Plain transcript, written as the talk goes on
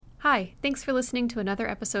Hi, thanks for listening to another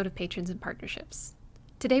episode of Patrons and Partnerships.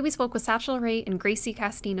 Today we spoke with Satchel Ray and Gracie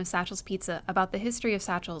Castine of Satchel's Pizza about the history of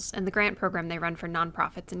Satchel's and the grant program they run for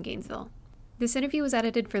nonprofits in Gainesville. This interview was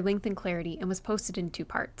edited for length and clarity and was posted in 2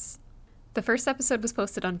 parts. The first episode was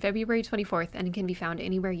posted on February 24th and can be found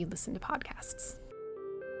anywhere you listen to podcasts.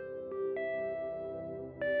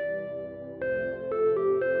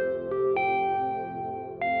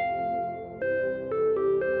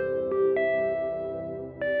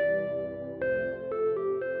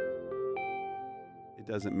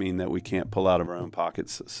 It doesn't mean that we can't pull out of our own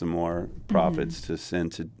pockets some more profits to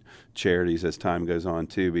send to charities as time goes on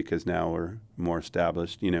too, because now we're more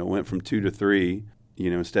established. You know, it went from 2 to 3.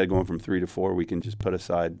 You know, instead of going from 3 to 4, we can just put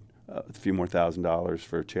aside a few more $1,000s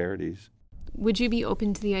for charities. Would you be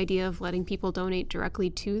open to the idea of letting people donate directly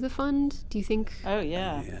to the fund, do you think? Oh,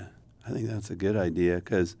 yeah. Yeah, I think that's a good idea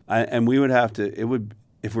because we would have to,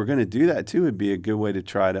 if we're going to do that too, it'd be a good way to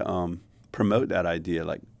try to promote that idea,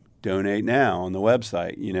 like donate now on the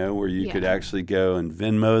website, you know, where you could actually go and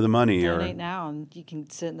Venmo the money. Donate now and you can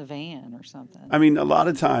sit in the van or something. I mean, a lot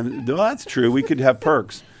of times, well, that's true. We could have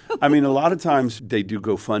perks. I mean, a lot of times they do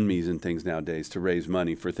GoFundMes and things nowadays to raise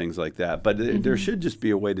money for things like that. But there should just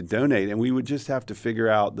be a way to donate, and we would just have to figure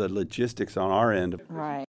out the logistics on our end.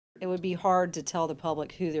 Right. It would be hard to tell the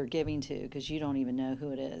public who they're giving to because you don't even know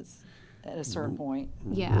who it is at a certain point.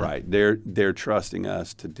 Yeah. Right. They're trusting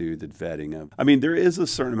us to do the vetting of. I mean, there is a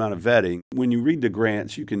certain amount of vetting. When you read the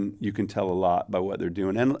grants, you can tell a lot by what they're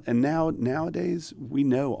doing. And nowadays we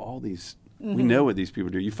know all these. We know what these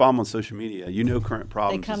people do. You follow them on social media. You know current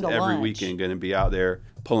problems. They come to every lunch. weekend going to be out there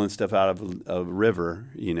pulling stuff out of a river,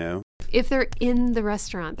 you know. If they're in the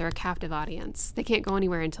restaurant, they're a captive audience. They can't go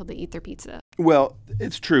anywhere until they eat their pizza. Well,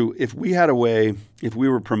 it's true. If we had a way, if we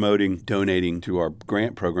were promoting donating to our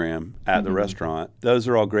grant program at the restaurant, those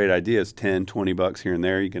are all great ideas. $10, $20 here and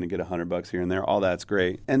there. You're going to get $100 here and there. All that's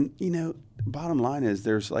great. And, you know, bottom line is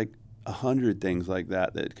there's like 100 things like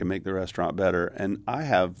that can make the restaurant better. And I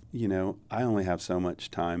only have so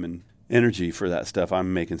much time and energy for that stuff.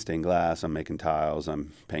 I'm making stained glass. I'm making tiles.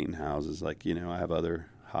 I'm painting houses. Like, you know, I have other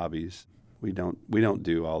hobbies. We don't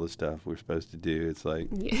do all the stuff we're supposed to do. It's like,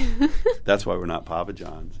 that's why we're not Papa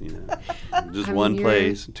John's, you know. Just one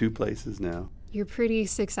place, 2 places now. You're pretty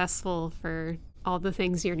successful for all the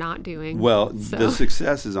things you're not doing. Well, the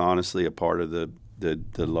success is honestly a part of the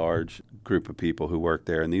large group of people who work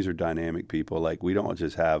there, and these are dynamic people. Like, we don't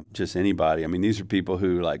just have just anybody. I mean, these are people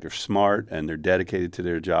who like are smart and they're dedicated to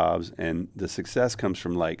their jobs, and the success comes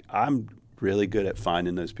from like, I'm really good at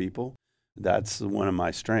finding those people. That's one of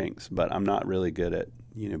my strengths, but I'm not really good at,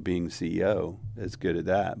 you know, being CEO as good at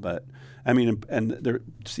that. But I mean, and the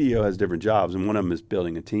CEO has different jobs, and one of them is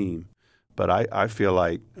building a team. But I feel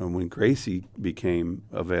like when Gracie became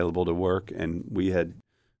available to work, and we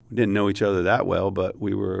didn't know each other that well, but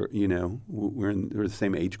we were, you know, we're the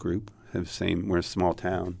same age group, we're a small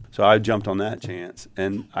town. So I jumped on that chance,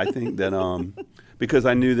 and I think that because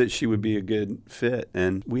I knew that she would be a good fit,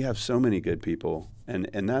 and we have so many good people.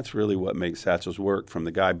 And that's really what makes Satchel's work, from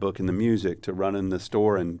the guy booking the music to running the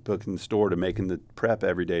store and booking the store to making the prep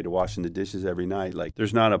every day to washing the dishes every night. Like,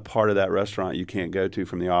 there's not a part of that restaurant you can't go to,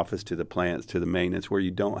 from the office to the plants to the maintenance, where you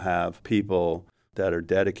don't have people that are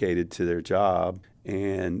dedicated to their job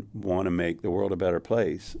and want to make the world a better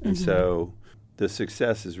place. And so the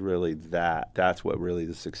success is really that. That's what really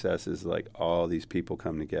the success is, like all these people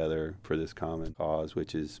come together for this common cause,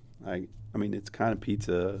 which is, I mean, it's kind of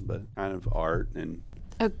pizza, but kind of art and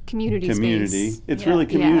a community space. It's really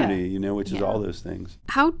community, you know, which is all those things.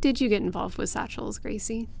 How did you get involved with Satchel's,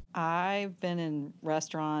 Gracie? I've been in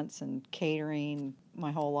restaurants and catering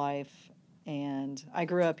my whole life, and I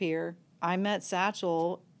grew up here. I met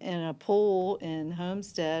Satchel in a pool in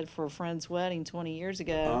Homestead for a friend's wedding 20 years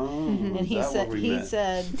ago. And he said,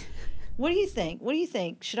 What do you think? What do you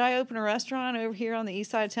think? Should I open a restaurant over here on the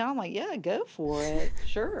east side of town? I'm like, yeah, go for it.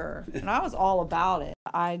 Sure. And I was all about it.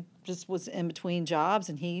 I just was in between jobs,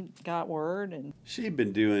 and he got word. And she'd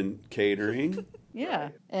been doing catering. Yeah.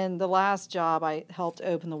 And the last job, I helped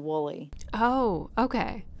open the Woolly. Oh,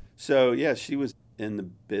 okay. So, yeah, she was in the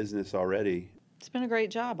business already. It's been a great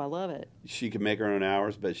job. I love it. She can make her own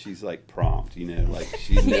hours, but she's, like, prompt, you know. Like,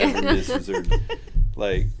 she never misses her.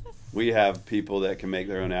 Like, we have people that can make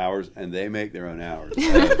their own hours, and they make their own hours.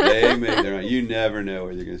 They make their own. You never know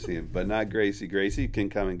where you're going to see them. But not Gracie. Gracie can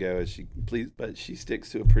come and go as she please, but she sticks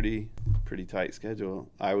to a pretty tight schedule.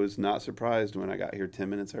 I was not surprised when I got here 10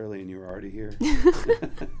 minutes early and you were already here.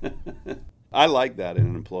 I like that in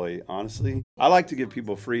an employee, honestly. I like to give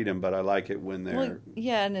people freedom, but I like it when they're... Well,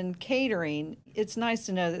 yeah, and in catering, it's nice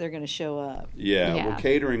to know that they're going to show up. Yeah, Yeah. well,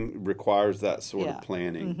 catering requires that sort Yeah. of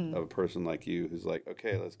planning of a person like you who's like,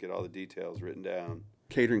 okay, let's get all the details written down.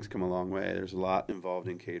 Catering's come a long way. There's a lot involved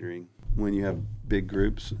in catering when you have big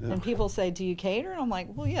groups. And people say, do you cater? And I'm like,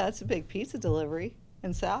 well, yeah, it's a big pizza delivery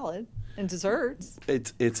and salad and desserts.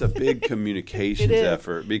 It's a big communications It is.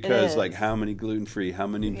 effort because It like is. how many gluten-free, how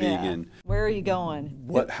many vegan, Where are you going?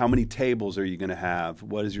 how many tables are you going to have?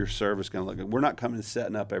 What is your service going to look like? We're not coming and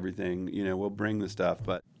setting up everything. We'll bring the stuff,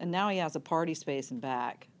 but And now he has a party space in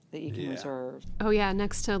back that you can Yeah. reserve. Oh, yeah,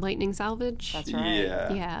 next to Lightning Salvage. That's right.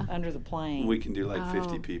 Yeah. Under the plane. we can do like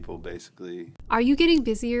 50 Oh. people basically. Are you getting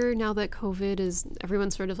busier now that COVID is,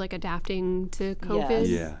 everyone's sort of like adapting to COVID?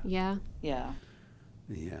 Yeah. Yeah. Yeah.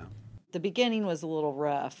 Yeah. The beginning was a little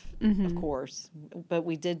rough, of course, but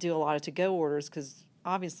we did do a lot of to-go orders because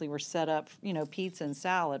obviously we're set up, pizza and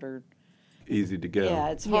salad are, Easy to go. yeah,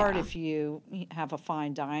 it's hard Yeah. if you have a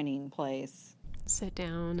fine dining place. Sit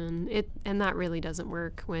down and that really doesn't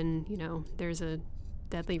work when, there's a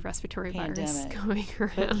deadly respiratory virus Pandemic. going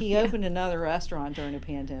around. But he opened another restaurant during a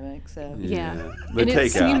pandemic, so Yeah. But And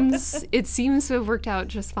takeout. it seems to have worked out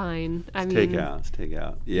just fine. I mean, Takeout.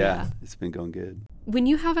 Yeah, Yeah. it's been going good. when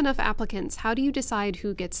you have enough applicants, how do you decide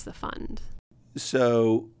who gets the fund?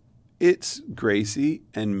 So it's Gracie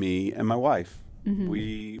and me and my wife.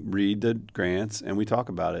 We read the grants and we talk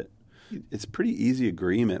about it. It's pretty easy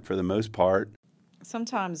agreement for the most part.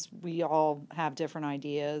 sometimes we all have different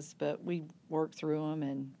ideas, but we work through them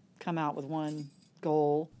and come out with one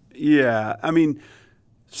goal. Yeah, I mean,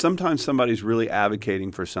 sometimes somebody's really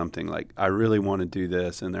advocating for something like, I really want to do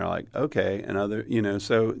this, and they're like, okay, and other,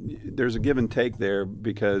 so there's a give and take there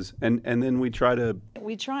because, and then we try to,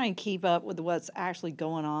 We try and keep up with what's actually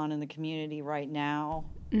going on in the community right now,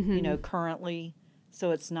 currently,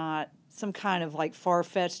 so it's not some kind of like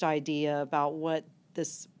far-fetched idea about what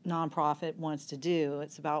this nonprofit wants to do.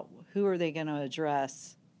 It's about who are they going to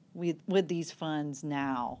address with these funds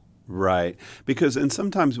now. right, because, and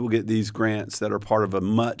sometimes we'll get these grants that are part of a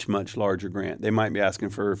much, much larger grant. They might be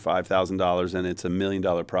asking for $5,000 and it's $1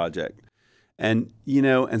 million project. And,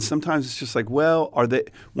 and sometimes it's just like, well,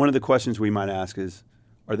 one of the questions we might ask is,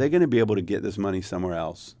 are they going to be able to get this money somewhere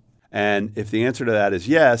else? And if the answer to that is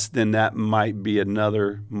yes, then that might be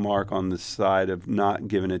another mark on the side of not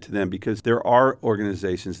giving it to them, because there are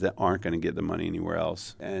organizations that aren't going to get the money anywhere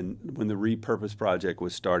else. And when the Repurpose Project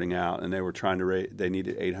was starting out and they were trying to they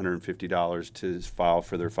needed $850 to file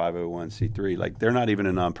for their 501c3, like they're not even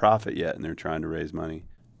a nonprofit yet and they're trying to raise money.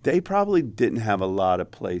 They probably didn't have a lot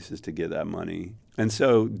of places to get that money. And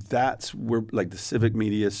so that's where, like the Civic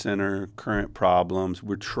Media Center, Current Problems,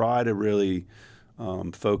 we try to really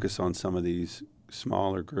focus on some of these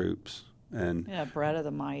smaller groups. And Yeah, Bread of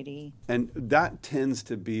the Mighty. and that tends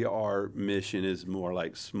to be our mission, is more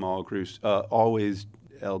like small groups, always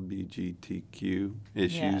LGBTQ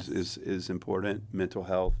issues Yes. is important, mental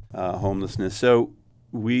health, homelessness. So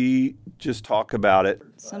we just talk about it.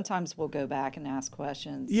 Sometimes we'll go back and ask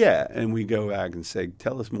questions. Yeah, and we go back and say,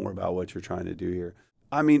 tell us more about what you're trying to do here.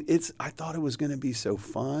 I mean, I thought it was going to be so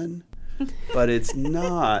fun, but it's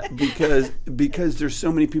not, because there's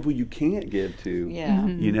so many people you can't give to.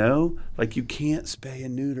 Yeah. Like you can't spay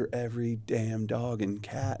and neuter every damn dog and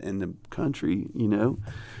cat in the country,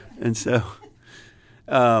 and so,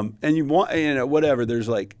 and you want, whatever. There's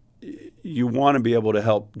like, you want to be able to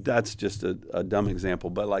help. That's just a dumb example,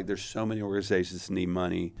 but like there's so many organizations that need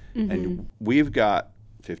money, and we've got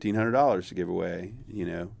 $1,500 to give away.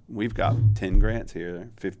 We've got 10 grants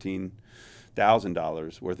here,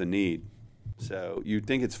 $15,000 worth of need. So you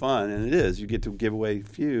think it's fun, and it is. You get to give away a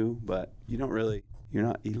few, but you're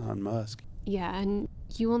not Elon Musk. Yeah, and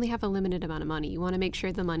you only have a limited amount of money. You want to make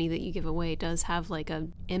sure the money that you give away does have like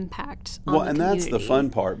an impact on the And that's the community. fun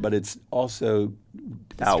part, but it's also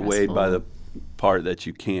outweighed by stressful. the part that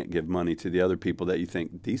you can't give money to the other people that you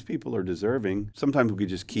think these people are deserving. Sometimes we could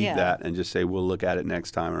just keep Yeah. that and just say, we'll look at it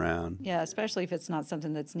next time around. Yeah, especially if it's not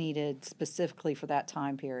something that's needed specifically for that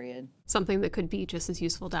time period. Something that could be just as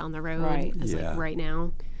useful down the road Right. as Yeah. like right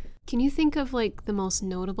now. Can you think of like the most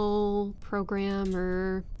notable program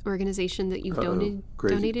or organization that you've donated put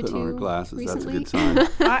to on her glasses. recently? That's a good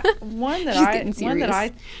sign. One that She's I getting one that I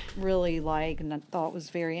serious. really like and I thought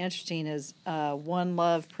was very interesting is One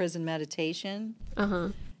Love Prison Meditation, Uh-huh.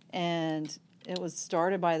 and it was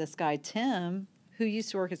started by this guy Tim who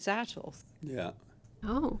used to work at Satchel's. Yeah.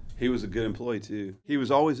 Oh. He was a good employee, too. He was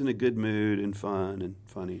always in a good mood and fun and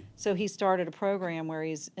funny. So he started a program where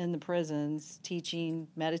he's in the prisons teaching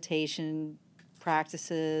meditation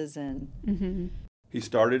practices and He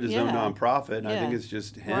started his own Yeah. nonprofit, and I think Yeah. it's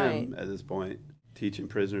just him Right. at this point teaching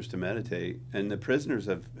prisoners to meditate. And the prisoners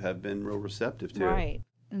have been real receptive to it. Right.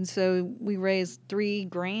 And so we raised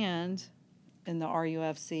 $3,000 in the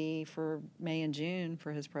RUFC for May and June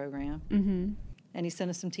for his program. Mm-hmm. And he sent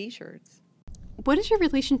us some T-shirts. What is your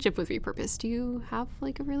relationship with Repurpose? Do you have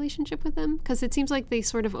like a relationship with them? Because it seems like they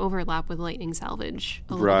sort of overlap with Lightning Salvage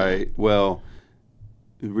a little Right. bit. Well,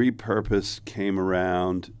 Repurpose came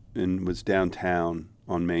around and was downtown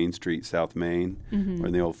on Main Street, South Main, or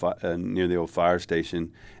in the old near the old fire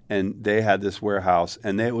station, and they had this warehouse,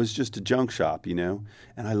 and it was just a junk shop, you know.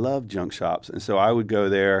 And I love junk shops, and so I would go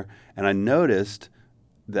there, and I noticed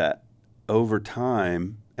that over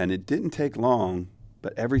time, and it didn't take long,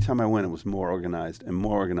 but every time I went, it was more organized and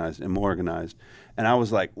more organized and more organized. And I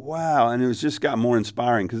was like, wow. And it was just got more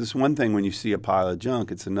inspiring, because it's one thing when you see a pile of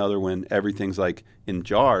junk. It's another when everything's like in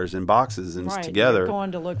jars and boxes and it's Right. together. You're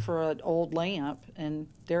going to look for an old lamp, and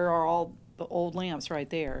there are all the old lamps right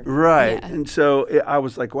there. Right. Yeah. And so I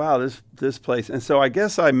was like, wow, this place. And so I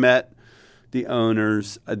guess I met the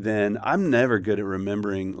owners. Then I'm never good at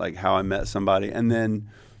remembering like how I met somebody. And then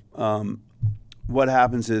what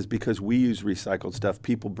happens is, because we use recycled stuff,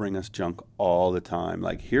 people bring us junk all the time.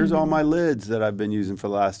 Like, here's all my lids that I've been using for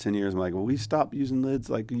the last 10 years. I'm like, well, we stopped using lids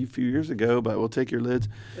like a few years ago, but we'll take your lids.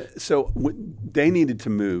 So they needed to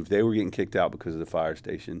move. They were getting kicked out because of the fire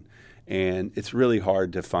station. And it's really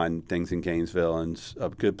hard to find things in Gainesville, and a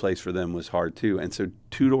good place for them was hard too. And so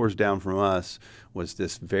 2 doors down from us was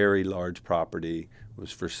this very large property,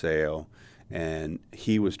 was for sale. And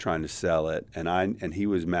he was trying to sell it, and he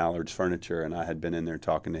was Mallard's Furniture, and I had been in there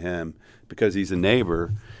talking to him because he's a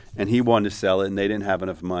neighbor, and he wanted to sell it, and they didn't have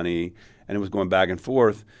enough money, and it was going back and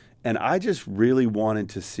forth. And I just really wanted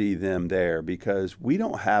to see them there, because we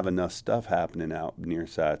don't have enough stuff happening out near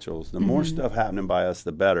Satchel's. The more stuff happening by us,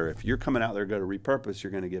 the better. If you're coming out there to go to Repurpose,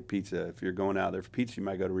 you're going to get pizza. If you're going out there for pizza, you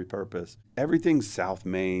might go to Repurpose. Everything's South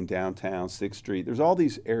Main, downtown, 6th Street. There's all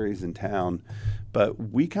these areas in town, but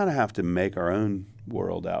we kind of have to make our own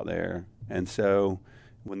world out there. And so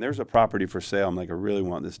when there's a property for sale, I'm like, I really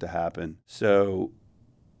want this to happen. So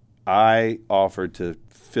I offered to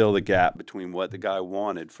fill the gap between what the guy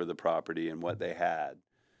wanted for the property and what they had.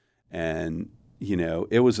 And, you know,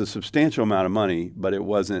 it was a substantial amount of money, but it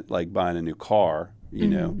wasn't like buying a new car, you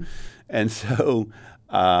know. And so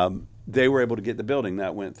they were able to get the building.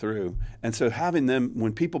 That went through. And so having them,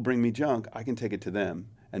 when people bring me junk, I can take it to them.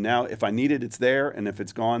 And now if I need it, it's there. And if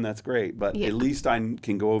it's gone, that's great. But Yeah. at least I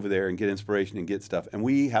can go over there and get inspiration and get stuff. And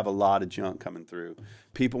we have a lot of junk coming through.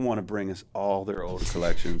 People want to bring us all their old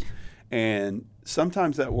collections. And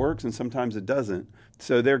sometimes that works and sometimes it doesn't.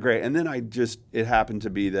 So they're great. And then it happened to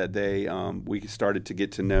be that we started to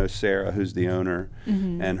get to know Sarah, who's the owner,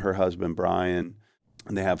 and her husband, Brian.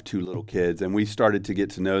 And they have 2 little kids. And we started to get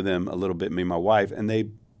to know them a little bit, me and my wife. And they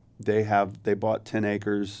bought 10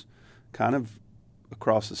 acres kind of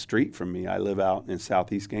across the street from me. I live out in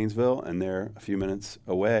southeast Gainesville, and they're a few minutes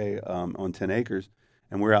away on 10 acres.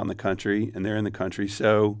 And we're out in the country, and they're in the country.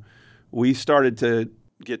 So we started to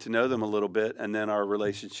get to know them a little bit, and then our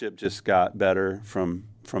relationship just got better from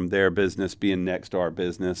their business being next to our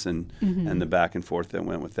business, and the back and forth that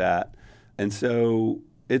went with that. And so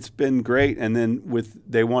it's been great. And then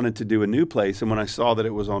they wanted to do a new place, and when I saw that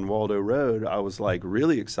it was on Waldo Road, I was like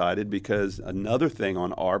really excited, because another thing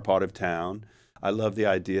on our part of town, I love the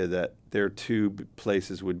idea that their 2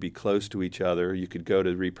 places would be close to each other. You could go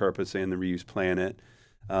to Repurpose and the Reuse Planet.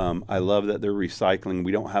 I love that they're recycling.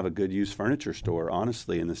 We don't have a good used furniture store,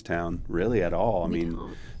 honestly, in this town, really at all. I mean,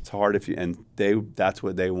 it's hard that's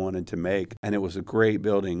what they wanted to make. And it was a great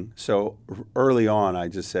building. So early on, I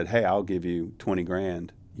just said, hey, I'll give you $20,000,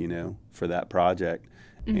 you know, for that project.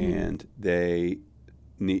 And they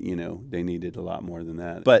needed a lot more than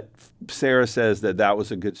that. But Sarah says that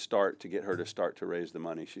was a good start to get her to start to raise the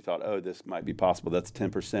money. She thought, oh, this might be possible. That's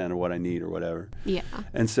 10% of what I need or whatever. Yeah.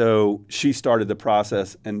 And so she started the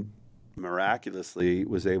process and miraculously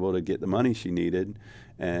was able to get the money she needed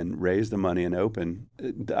and raise the money and open.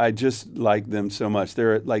 I just like them so much. They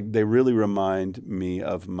really remind me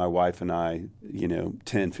of my wife and I,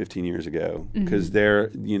 10, 15 years ago, because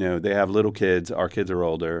they have little kids. Our kids are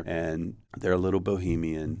older, and they're a little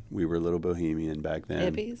bohemian. We were a little bohemian back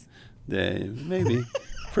then. Hippies? Maybe,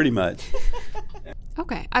 pretty much.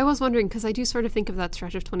 Okay. I was wondering, because I do sort of think of that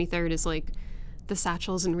stretch of 23rd as like the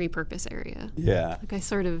Satchels and Repurpose area. Yeah. Like I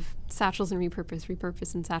sort of Satchels and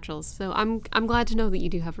Repurpose and Satchels. So I'm glad to know that you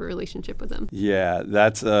do have a relationship with them. Yeah,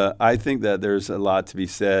 that's I think that there's a lot to be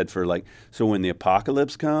said for so when the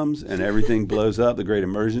apocalypse comes and everything blows up, the great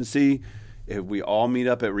emergency, if we all meet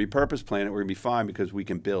up at Repurpose Planet, we're gonna be fine because we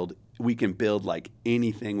can build like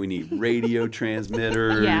anything we need: radio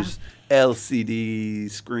transmitters,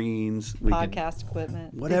 LCD screens, Podcast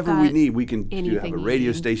equipment, whatever we need. We can have a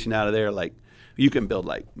radio need. station out of there. Like you can build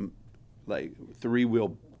like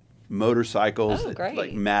 3-wheel motorcycles,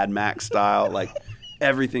 like Mad Max style. Like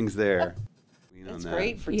everything's there. It's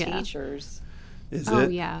great for teachers. Is oh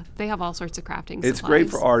it? Yeah, they have all sorts of crafting It's supplies. great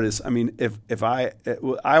for artists. I mean, if I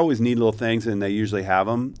always need little things, and they usually have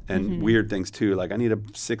them, and weird things too. Like I need a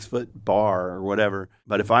 6-foot bar or whatever.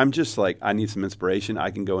 But if I'm just like I need some inspiration,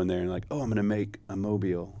 I can go in there and like, oh, I'm going to make a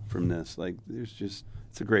mobile from this. Like it's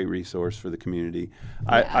a great resource for the community.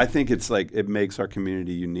 Yeah. I think it's like it makes our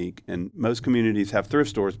community unique. And most communities have thrift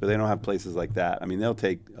stores, but they don't have places like that. I mean, they'll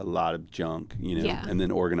take a lot of junk, and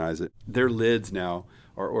then organize it. Their lids now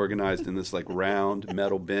are organized in this like round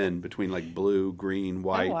metal bin between like blue, green,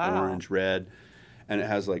 white, orange, red, and it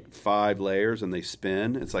has like 5 layers and they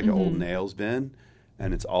spin. It's like an old nails bin,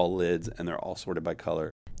 and it's all lids and they're all sorted by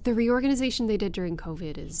color. The reorganization they did during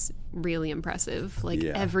COVID is really impressive. Like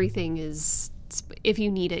everything is, if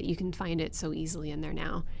you need it, you can find it so easily in there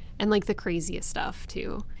now. And like the craziest stuff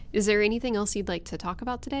too. Is there anything else you'd like to talk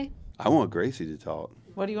about today? I want Gracie to talk.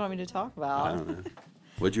 What do you want me to talk about? I don't know.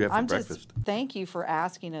 What'd you have for breakfast? Thank you for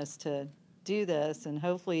asking us to do this, and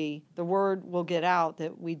hopefully the word will get out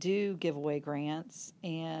that we do give away grants,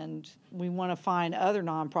 and we want to find other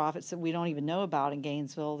nonprofits that we don't even know about in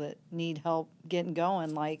Gainesville that need help getting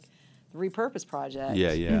going, like the Repurpose Project.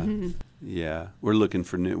 Yeah. We're looking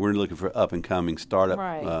for up and coming startup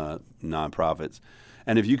nonprofits.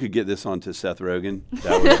 And if you could get this onto Seth Rogen,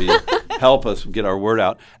 that would be help us get our word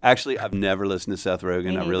out. Actually, I've never listened to Seth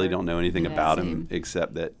Rogen. I really don't know anything about him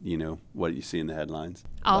except that, what you see in the headlines.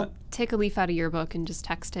 I'll take a leaf out of your book and just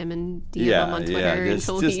text him and DM him on Twitter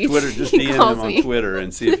until just he Twitter, just he DM calls him me. on Twitter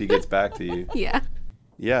and see if he gets back to you.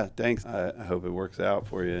 Yeah, thanks. I hope it works out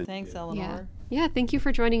for you. Thanks, Eleanor. Yeah, thank you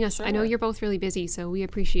for joining us. Sure. I know you're both really busy, so we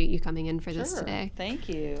appreciate you coming in for this today. Thank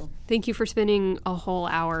you. Thank you for spending a whole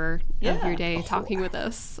hour of your day talking with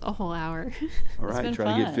us. A whole hour. All right,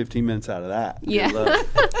 try to get 15 minutes out of that. Yeah. Good luck.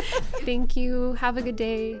 Thank you. Have a good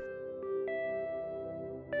day.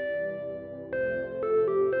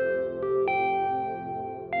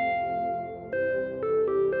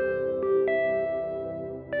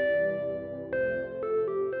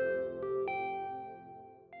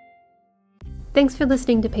 Thanks for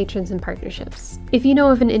listening to Patrons and Partnerships. If you know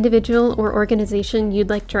of an individual or organization you'd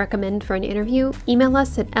like to recommend for an interview, email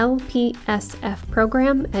us at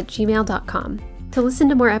lpsfprogram@gmail.com. To listen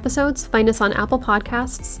to more episodes, find us on Apple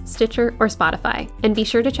Podcasts, Stitcher, or Spotify. And be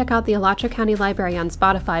sure to check out the Alachua County Library on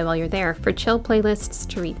Spotify while you're there for chill playlists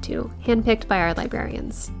to read to, handpicked by our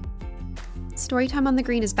librarians. Storytime on the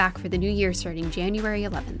Green is back for the new year starting January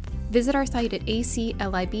 11th. Visit our site at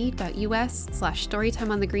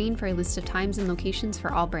aclib.us/storytimeonthegreen for a list of times and locations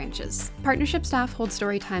for all branches. Partnership staff hold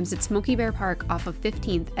story times at Smoky Bear Park off of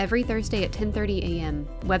 15th every Thursday at 10:30 a.m.,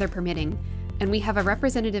 weather permitting, and we have a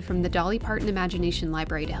representative from the Dolly Parton Imagination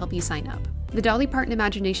Library to help you sign up. The Dolly Parton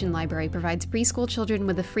Imagination Library provides preschool children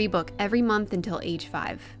with a free book every month until age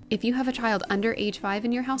 5. If you have a child under age 5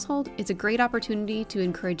 in your household, it's a great opportunity to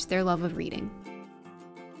encourage their love of reading.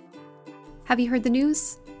 Have you heard the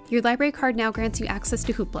news? Your library card now grants you access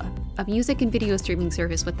to Hoopla, a music and video streaming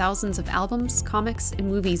service with thousands of albums, comics, and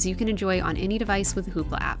movies you can enjoy on any device with the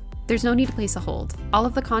Hoopla app. There's no need to place a hold. All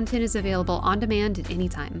of the content is available on demand at any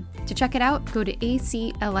time. To check it out, go to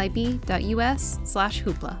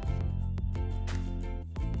aclib.us/Hoopla.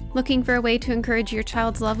 Looking for a way to encourage your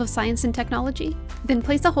child's love of science and technology? Then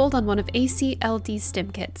place a hold on one of ACLD's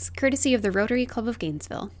STEM kits, courtesy of the Rotary Club of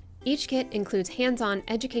Gainesville. Each kit includes hands-on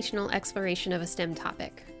educational exploration of a STEM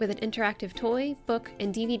topic, with an interactive toy, book,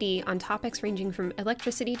 and DVD on topics ranging from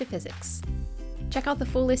electricity to physics. Check out the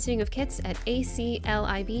full listing of kits at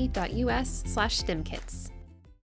aclib.us/STEM kits.